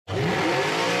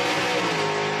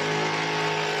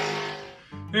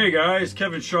Hey guys,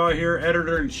 Kevin Shaw here,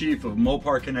 Editor-in-Chief of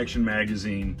Mopar Connection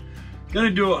Magazine.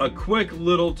 Gonna do a quick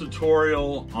little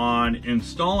tutorial on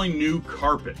installing new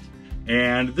carpet.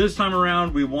 And this time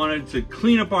around, we wanted to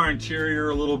clean up our interior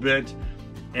a little bit.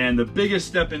 And the biggest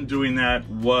step in doing that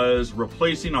was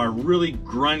replacing our really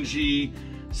grungy,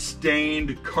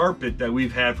 stained carpet that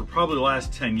we've had for probably the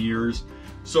last 10 years.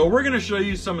 So we're gonna show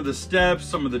you some of the steps,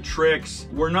 some of the tricks.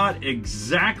 We're not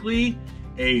exactly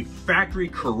a factory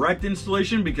correct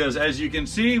installation because, as you can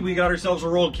see, we got ourselves a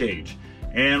roll cage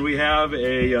and we have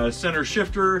a center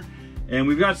shifter and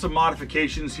we've got some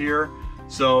modifications here.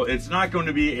 So it's not going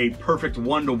to be a perfect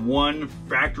one-to-one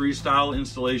factory style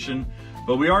installation,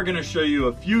 but we are going to show you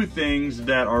a few things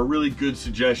that are really good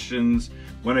suggestions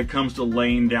when it comes to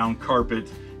laying down carpet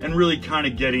and really kind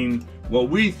of getting what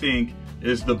we think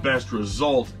is the best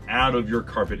result out of your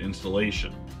carpet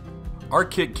installation. Our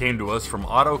kit came to us from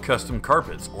Auto Custom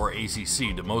Carpets, or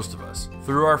ACC to most of us,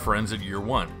 through our friends at Year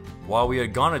One. While we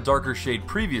had gone a darker shade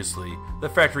previously, the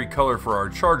factory color for our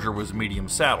Charger was medium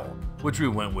saddle, which we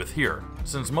went with here.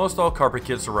 Since most all carpet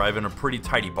kits arrive in a pretty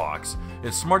tidy box,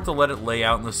 it's smart to let it lay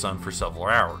out in the sun for several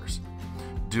hours.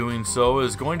 Doing so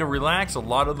is going to relax a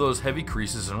lot of those heavy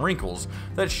creases and wrinkles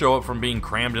that show up from being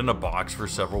crammed in a box for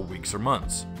several weeks or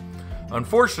months.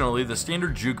 Unfortunately, the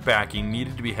standard juke backing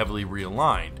needed to be heavily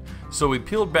realigned, so we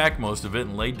peeled back most of it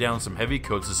and laid down some heavy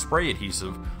coats of spray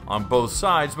adhesive on both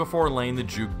sides before laying the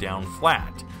juke down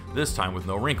flat, this time with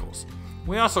no wrinkles.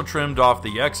 We also trimmed off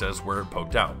the excess where it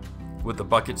poked out. With the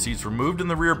bucket seats removed and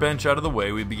the rear bench out of the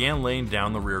way, we began laying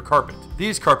down the rear carpet.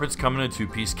 These carpets come in a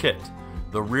two-piece kit,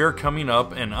 the rear coming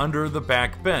up and under the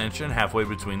back bench and halfway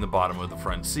between the bottom of the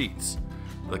front seats.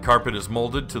 The carpet is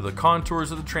molded to the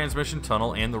contours of the transmission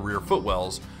tunnel and the rear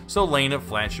footwells, so laying it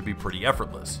flat should be pretty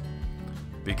effortless.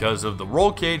 Because of the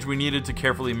roll cage, we needed to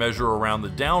carefully measure around the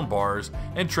down bars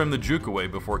and trim the juke away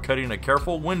before cutting a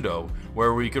careful window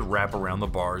where we could wrap around the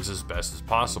bars as best as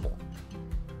possible.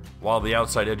 While the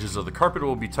outside edges of the carpet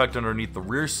will be tucked underneath the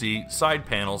rear seat, side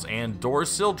panels, and door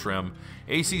sill trim,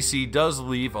 ACC does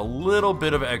leave a little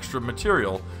bit of extra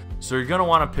material, so you're going to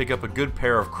want to pick up a good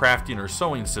pair of crafting or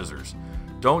sewing scissors.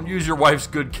 Don't use your wife's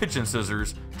good kitchen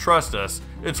scissors, trust us,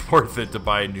 it's worth it to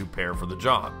buy a new pair for the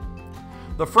job.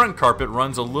 The front carpet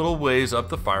runs a little ways up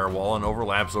the firewall and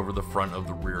overlaps over the front of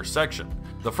the rear section.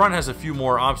 The front has a few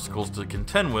more obstacles to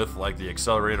contend with, like the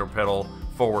accelerator pedal,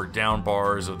 forward down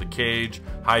bars of the cage,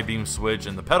 high beam switch,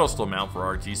 and the pedestal mount for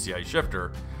our TCI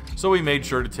shifter, so we made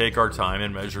sure to take our time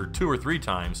and measure 2 or 3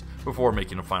 times before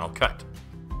making a final cut.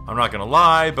 I'm not gonna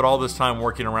lie, but all this time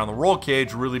working around the roll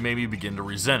cage really made me begin to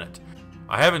resent it.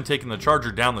 I haven't taken the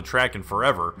Charger down the track in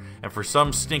forever, and for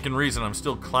some stinking reason I'm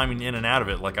still climbing in and out of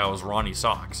it like I was Ronnie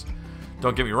Socks.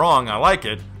 Don't get me wrong, I like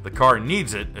it, the car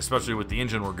needs it, especially with the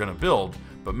engine we're gonna build,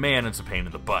 but man, it's a pain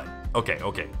in the butt.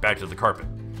 Okay, back to the carpet.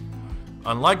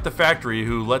 Unlike the factory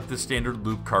who let the standard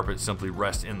loop carpet simply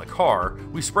rest in the car,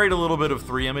 we sprayed a little bit of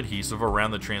 3M adhesive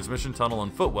around the transmission tunnel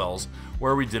and footwells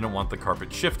where we didn't want the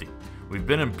carpet shifting. We've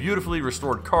been in beautifully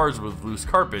restored cars with loose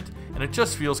carpet, and it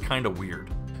just feels kinda weird.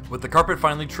 With the carpet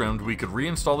finally trimmed, we could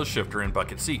reinstall the shifter and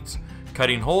bucket seats.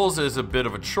 Cutting holes is a bit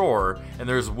of a chore, and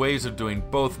there's ways of doing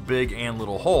both big and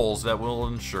little holes that will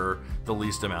ensure the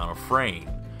least amount of fraying.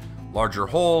 Larger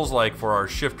holes, like for our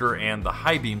shifter and the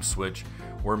high beam switch,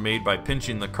 were made by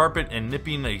pinching the carpet and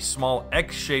nipping a small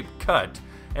X-shaped cut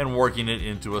and working it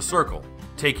into a circle,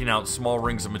 taking out small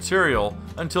rings of material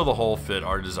until the hole fit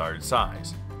our desired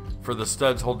size. For the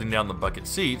studs holding down the bucket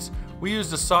seats, we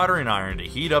used a soldering iron to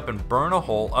heat up and burn a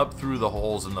hole up through the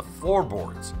holes in the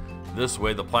floorboards. This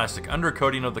way the plastic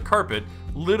undercoating of the carpet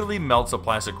literally melts a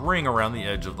plastic ring around the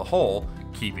edge of the hole,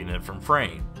 keeping it from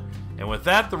fraying. And with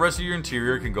that, the rest of your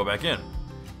interior can go back in.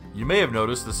 You may have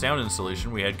noticed the sound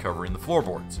insulation we had covering the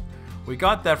floorboards. We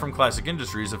got that from Classic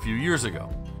Industries a few years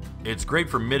ago. It's great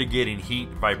for mitigating heat,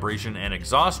 vibration, and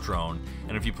exhaust drone,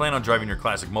 and if you plan on driving your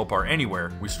classic Mopar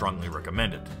anywhere, we strongly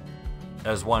recommend it.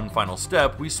 As one final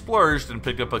step, we splurged and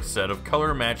picked up a set of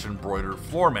color-matched embroidered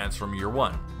floor mats from Year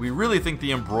One. We really think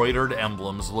the embroidered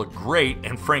emblems look great,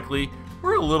 and frankly,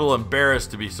 we're a little embarrassed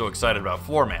to be so excited about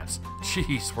floor mats.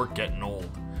 Jeez, we're getting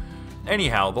old.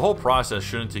 Anyhow, the whole process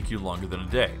shouldn't take you longer than a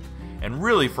day, and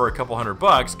really for a couple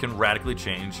 $100 can radically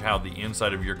change how the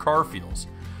inside of your car feels.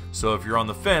 So if you're on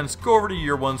the fence, go over to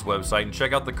Year One's website and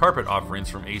check out the carpet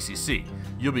offerings from ACC.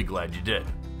 You'll be glad you did.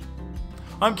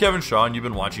 I'm Kevin Shaw and you've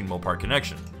been watching Mopar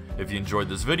Connection. If you enjoyed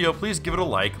this video, please give it a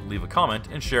like, leave a comment,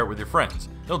 and share it with your friends.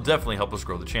 It'll definitely help us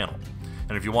grow the channel.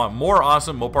 And if you want more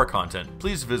awesome Mopar content,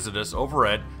 please visit us over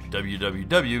at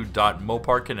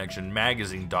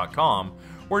www.moparconnectionmagazine.com,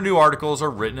 where new articles are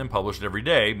written and published every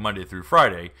day, Monday through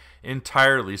Friday,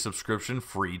 entirely subscription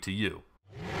free to you.